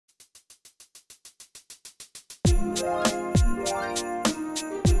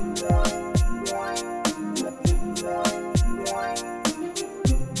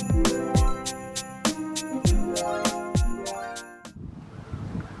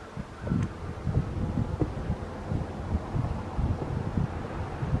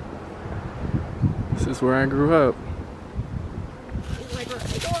This is where I grew up.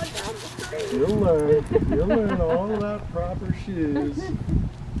 You'll learn all about proper shoes.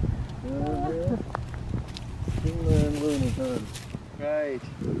 You'll learn when it's done. Right.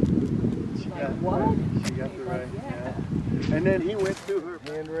 She got what? She got the right. Yeah. And then he went through her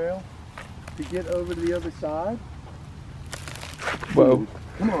handrail to get over to the other side. Whoa.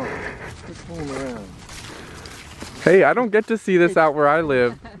 Come on. Let's pull him around. Hey, I don't get to see this out where I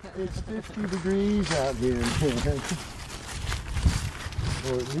live. It's 50 degrees out here.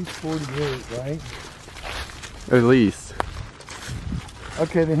 Or at least 48, right? At least.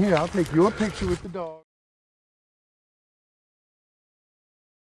 Okay, then here, I'll take your picture with the dog.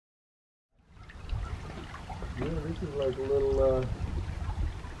 Yeah, this is like a little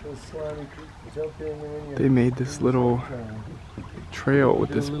slimy creek to jump in when you... They made this little trail with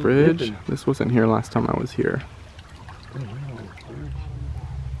this bridge. This wasn't here last time I was here.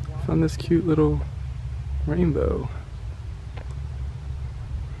 Found this cute little rainbow.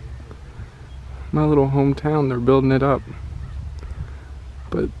 My little hometown, they're building it up.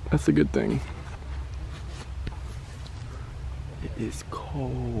 But that's a good thing. It is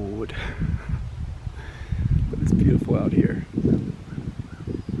cold. But it's beautiful out here.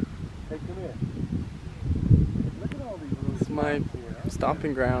 Hey, come here. Look at all these little... This is my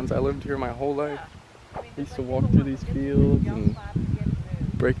stomping grounds. I lived here my whole life. I used to walk through these fields and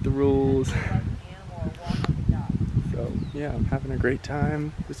break the rules. So yeah, I'm having a great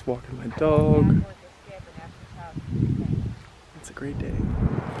time. Just walking my dog. It's a great day.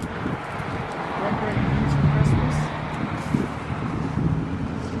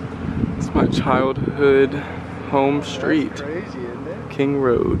 It's my childhood home street. Crazy, isn't it? King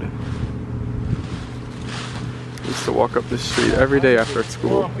Road. Used to walk up this street every day after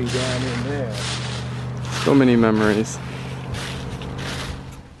school. Down in there. So many memories.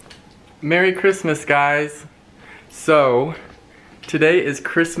 Merry Christmas, guys. So, today is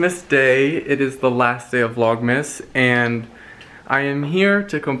Christmas Day. It is the last day of Vlogmas, and I am here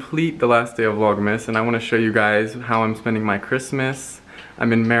to complete the last day of Vlogmas, and I want to show you guys how I'm spending my Christmas.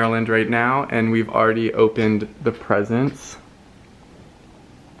 I'm in Maryland right now, and we've already opened the presents.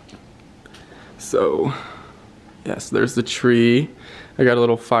 So, yes, there's the tree. I got a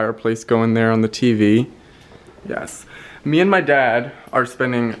little fireplace going there on the TV. Yes. Me and my dad are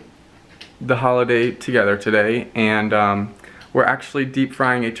spending the holiday together today, and we're actually deep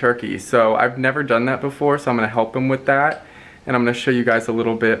frying a turkey. So I've never done that before, so I'm gonna help him with that, and I'm gonna show you guys a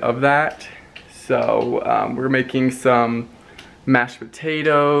little bit of that. So we're making some mashed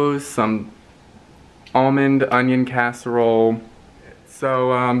potatoes, some almond onion casserole.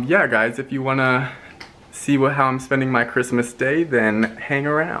 So yeah, guys, if you wanna see how I'm spending my Christmas day, then hang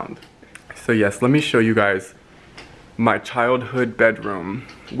around. So yes, let me show you guys my childhood bedroom,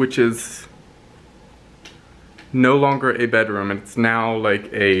 which is no longer a bedroom. It's now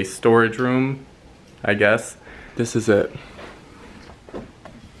like a storage room, I guess. This is it.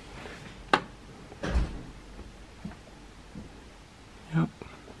 Yep.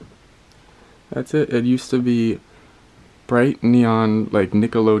 That's it. It used to be bright neon, like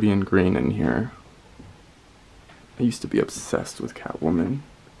Nickelodeon green in here. I used to be obsessed with Catwoman.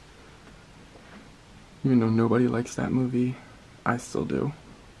 Even though nobody likes that movie, I still do.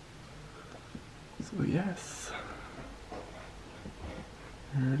 So yes,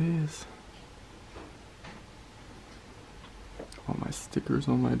 there it is. All my stickers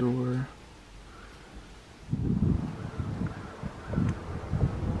on my door.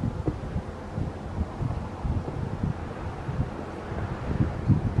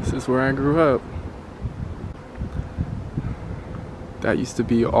 This is where I grew up. That used to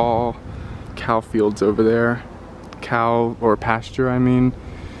be all cow fields over there. Cow, or pasture, I mean.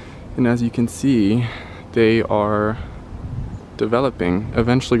 And as you can see, they are developing.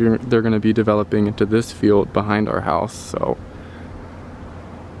 Eventually they're going to be developing into this field behind our house. So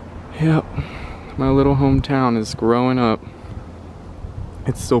yep, my little hometown is growing up.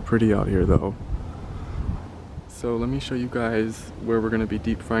 It's still pretty out here though. So let me show you guys where we're going to be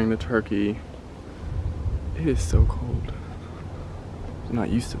deep frying the turkey. It is so cold. I'm not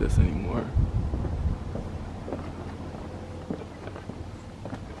used to this anymore.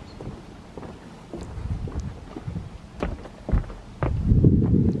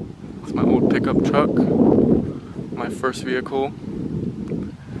 It's my old pickup truck, my first vehicle.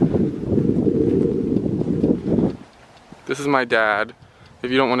 This is my dad. If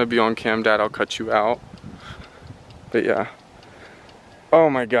you don't want to be on cam, Dad, I'll cut you out. But yeah. Oh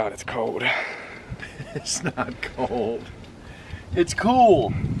my God, it's cold. It's not cold. It's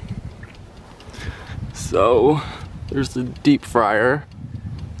cool. So, there's the deep fryer.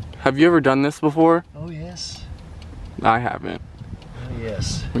 Have you ever done this before? Oh yes. I haven't. Oh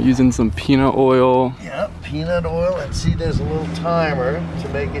yes. We're using some peanut oil. Yep, peanut oil, and see there's a little timer to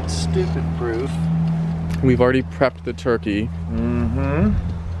make it stupid proof. We've already prepped the turkey. Mm-hmm.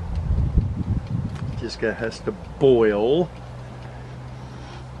 Just has to boil.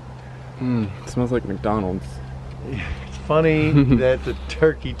 It smells like McDonald's. It's funny that the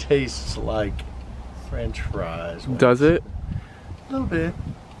turkey tastes like French fries. Does it? A little bit.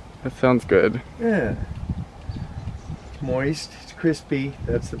 That sounds good. Yeah. It's moist, it's crispy,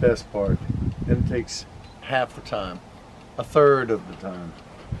 that's the best part. And it takes half the time. A third of the time.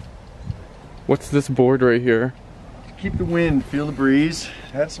 What's this board right here? Keep the wind, feel the breeze.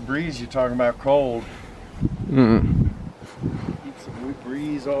 That's the breeze you're talking about, cold. Keep some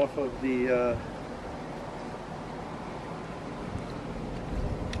breeze off of the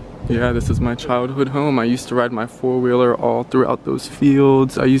Yeah, this is my childhood home. I used to ride my four-wheeler all throughout those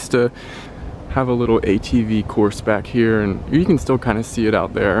fields. I used to have a little ATV course back here, and you can still kind of see it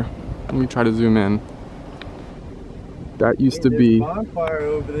out there. Let me try to zoom in. That used to be a bonfire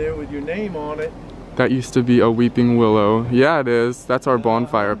over there with your name on it. That used to be a weeping willow. Yeah, it is. That's our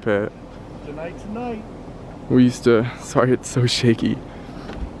bonfire pit. Tonight's the night. We used to, sorry, it's so shaky.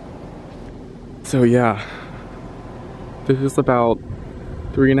 So yeah, this is about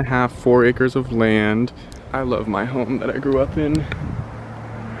 3.5, 4 acres of land. I love my home that I grew up in.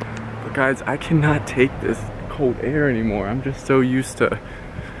 But guys, I cannot take this cold air anymore. I'm just so used to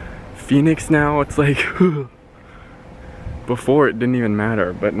Phoenix now. It's like, before it didn't even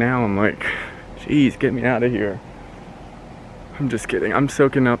matter, but now I'm like, geez, get me out of here. I'm just kidding. I'm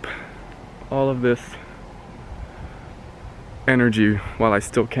soaking up all of this energy while I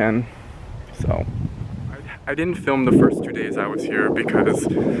still can. So I didn't film the first 2 days I was here because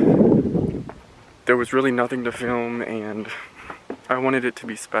there was really nothing to film, and I wanted it to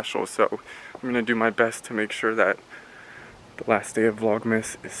be special, so I'm gonna do my best to make sure that the last day of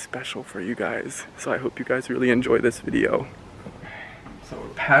Vlogmas is special for you guys. So I hope you guys really enjoy this video. So we're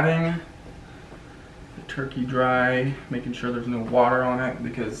patting the turkey dry, making sure there's no water on it,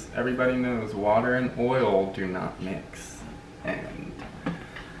 because everybody knows water and oil do not mix. And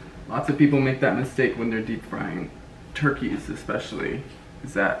lots of people make that mistake when they're deep frying turkeys, especially,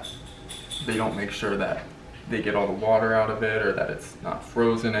 is that they don't make sure that they get all the water out of it, or that it's not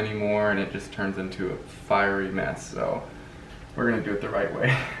frozen anymore, and it just turns into a fiery mess. So we're gonna do it the right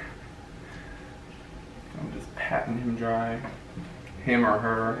way. I'm just patting him dry. Him or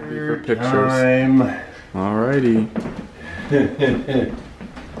her, for pictures. Alrighty.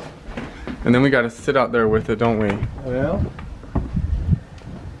 And then we gotta sit out there with it, don't we? Well,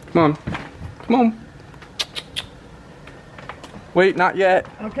 come on. Come on. Wait, not yet.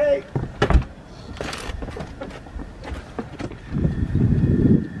 okay.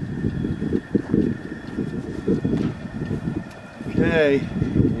 Okay,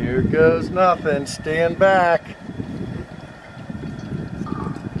 here goes nothing. Stand back.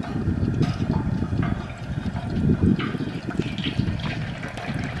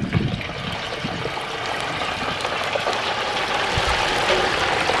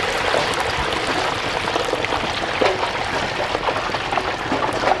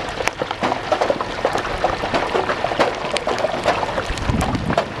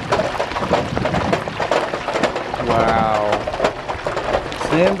 Wow.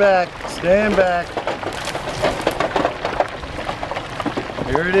 Stand back, stand back.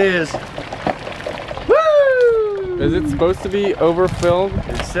 Here it is. Woo! Is it supposed to be overfilled?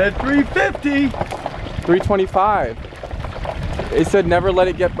 It said 350. 325. It said never let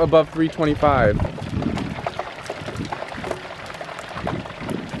it get above 325.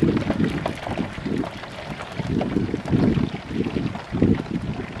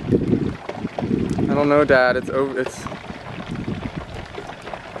 I don't know, Dad. It's over. It's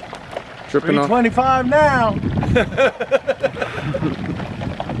dripping off. 325 now.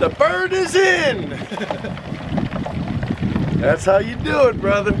 The bird is in. That's how you do it,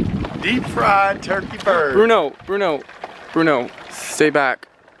 brother. Deep fried turkey bird. Bruno, stay back.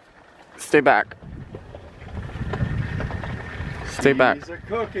 Stay back. Stay back. These are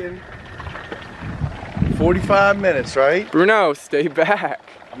cooking. 45 minutes, right? Bruno, stay back.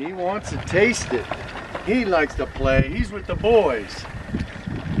 He wants to taste it. He likes to play. He's with the boys.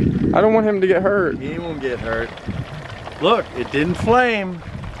 I don't want him to get hurt. He won't get hurt. Look, it didn't flame.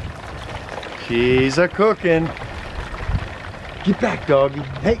 She's a cooking. Get back, doggy.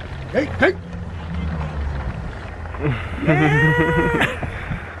 Hey, hey, hey.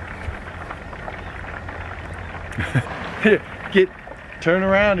 Here, turn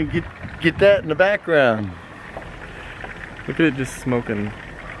around and get that in the background. Look at it just smoking.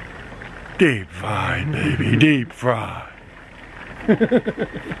 Deep fried, baby, deep fried.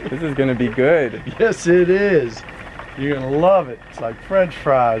 This is gonna be good. Yes, it is. You're gonna love it. It's like French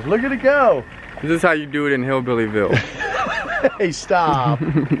fries. Look at it go. This is how you do it in Hillbillyville. Hey, stop.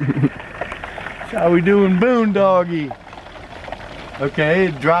 That's how we doing boondoggy. Okay,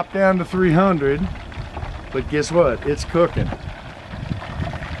 it dropped down to 300, but guess what? It's cooking.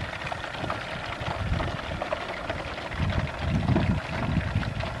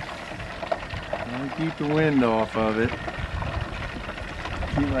 Let me keep the wind off of it.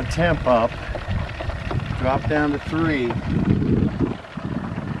 Keep my temp up. Drop down to 3.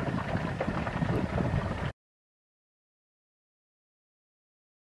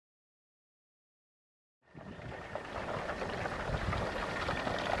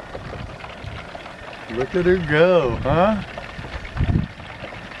 Look at her go, huh?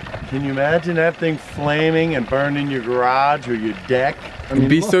 Can you imagine that thing flaming and burning your garage or your deck? I mean, It'd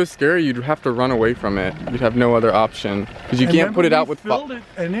be look. so scary, you'd have to run away from it. You'd have no other option. Because you can't put it out with filled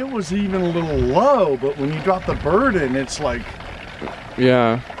and it was even a little low, but when you drop the bird in, it's like...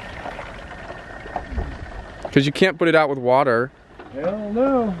 Yeah. Because you can't put it out with water. Hell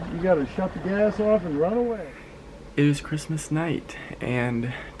no. You gotta shut the gas off and run away. It is Christmas night,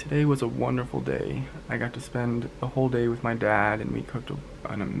 and today was a wonderful day. I got to spend the whole day with my dad, and we cooked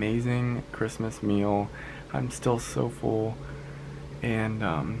an amazing Christmas meal. I'm still so full, and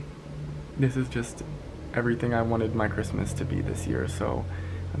this is just everything I wanted my Christmas to be this year, so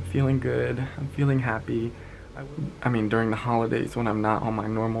I'm feeling good. I'm feeling happy. I mean, during the holidays when I'm not on my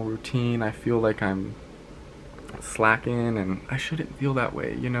normal routine, I feel like I'm slacking, and I shouldn't feel that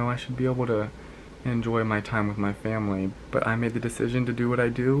way, you know? I should be able to enjoy my time with my family, but I made the decision to do what I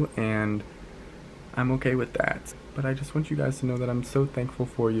do, and I'm okay with that. But I just want you guys to know that I'm so thankful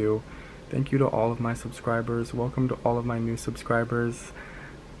for you. Thank you to all of my subscribers. Welcome to all of my new subscribers.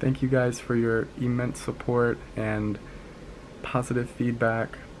 Thank you guys for your immense support and positive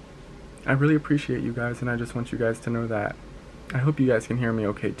feedback. I really appreciate you guys, and I just want you guys to know that. I hope you guys can hear me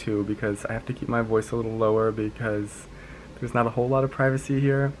okay too, because I have to keep my voice a little lower because there's not a whole lot of privacy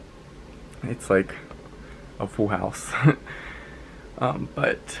here. It's like a full house.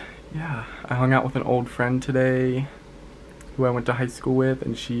 But yeah, I hung out with an old friend today who I went to high school with,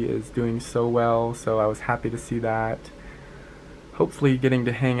 and she is doing so well, so I was happy to see that. Hopefully getting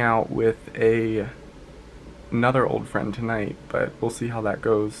to hang out with another old friend tonight, but we'll see how that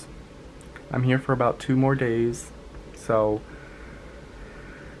goes. I'm here for about 2 more days, so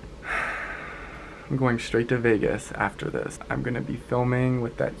I'm going straight to Vegas after this. I'm gonna be filming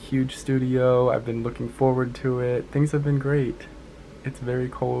with that huge studio. I've been looking forward to it. Things have been great. It's very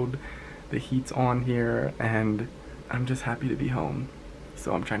cold. The heat's on here, and I'm just happy to be home.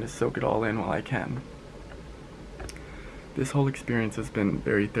 So I'm trying to soak it all in while I can. This whole experience has been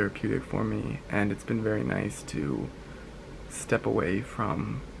very therapeutic for me, and it's been very nice to step away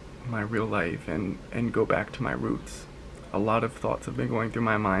from my real life and go back to my roots. A lot of thoughts have been going through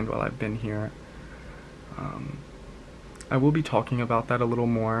my mind while I've been here. I will be talking about that a little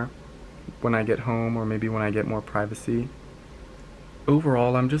more when I get home, or maybe when I get more privacy.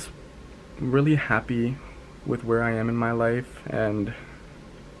 Overall, I'm just really happy with where I am in my life, and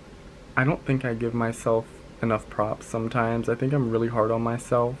I don't think I give myself enough props sometimes. I think I'm really hard on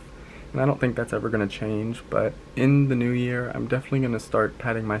myself, and I don't think that's ever going to change, but in the new year, I'm definitely going to start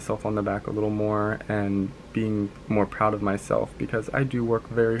patting myself on the back a little more and being more proud of myself, because I do work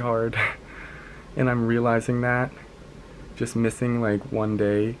very hard. And I'm realizing that, just missing like 1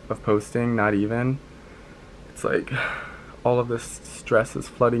 day of posting, not even, it's like all of this stress is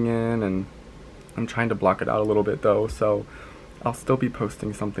flooding in, and I'm trying to block it out a little bit though, so I'll still be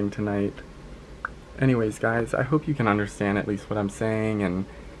posting something tonight. Anyways guys, I hope you can understand at least what I'm saying and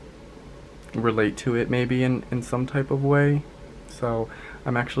relate to it maybe in some type of way. So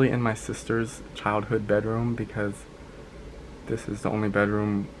I'm actually in my sister's childhood bedroom, because this is the only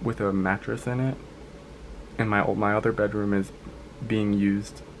bedroom with a mattress in it, and my other bedroom is being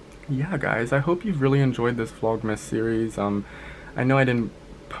used. Yeah guys, I hope you've really enjoyed this Vlogmas series. I know I didn't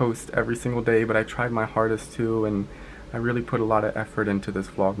post every single day, but I tried my hardest to, and I really put a lot of effort into this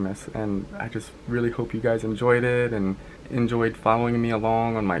Vlogmas, and I just really hope you guys enjoyed it and enjoyed following me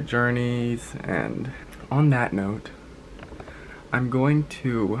along on my journeys. And on that note, I'm going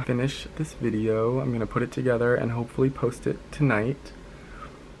to finish this video. I'm going to put it together and hopefully post it tonight.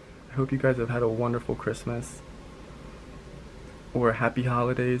 I hope you guys have had a wonderful Christmas, or happy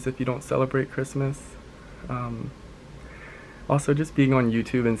holidays if you don't celebrate Christmas. Also, just being on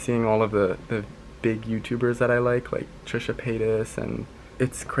YouTube and seeing all of the big YouTubers that I like Trisha Paytas, and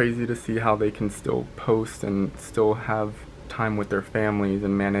it's crazy to see how they can still post and still have time with their families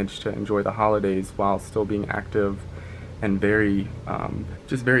and manage to enjoy the holidays while still being active and very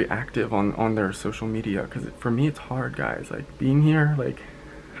just very active on their social media. Because for me it's hard, guys. Like being here, like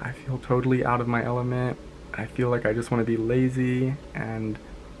I feel totally out of my element. I feel like I just want to be lazy, and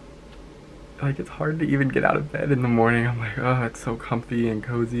like it's hard to even get out of bed in the morning. I'm like, oh, it's so comfy and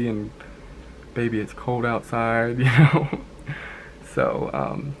cozy, and baby, it's cold outside, you know.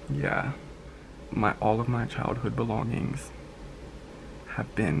 So yeah, all of my childhood belongings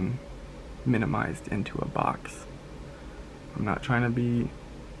have been minimized into a box. I'm not trying to be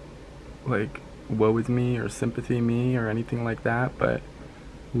like woe is me or sympathy me or anything like that, but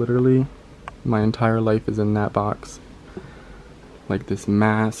literally my entire life is in that box. Like this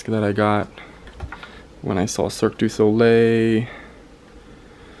mask that I got when I saw Cirque du Soleil,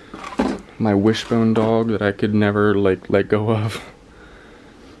 my wishbone dog that I could never like let go of.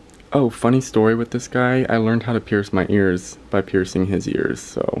 Oh, funny story with this guy, I learned how to pierce my ears by piercing his ears,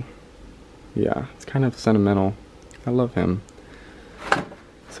 so yeah, it's kind of sentimental. I love him.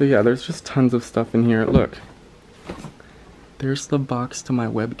 So yeah, there's just tons of stuff in here. Look, there's the box to my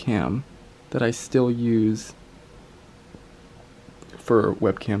webcam that I still use for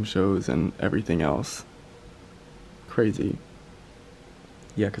webcam shows and everything else. Crazy.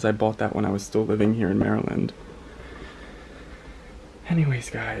 Yeah, because I bought that when I was still living here in Maryland. Anyways,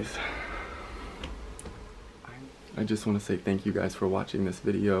 guys, I just want to say thank you guys for watching this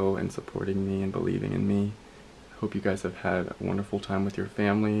video and supporting me and believing in me. Hope you guys have had a wonderful time with your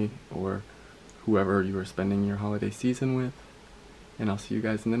family or whoever you are spending your holiday season with. And I'll see you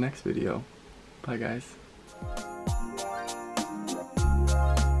guys in the next video. Bye, guys.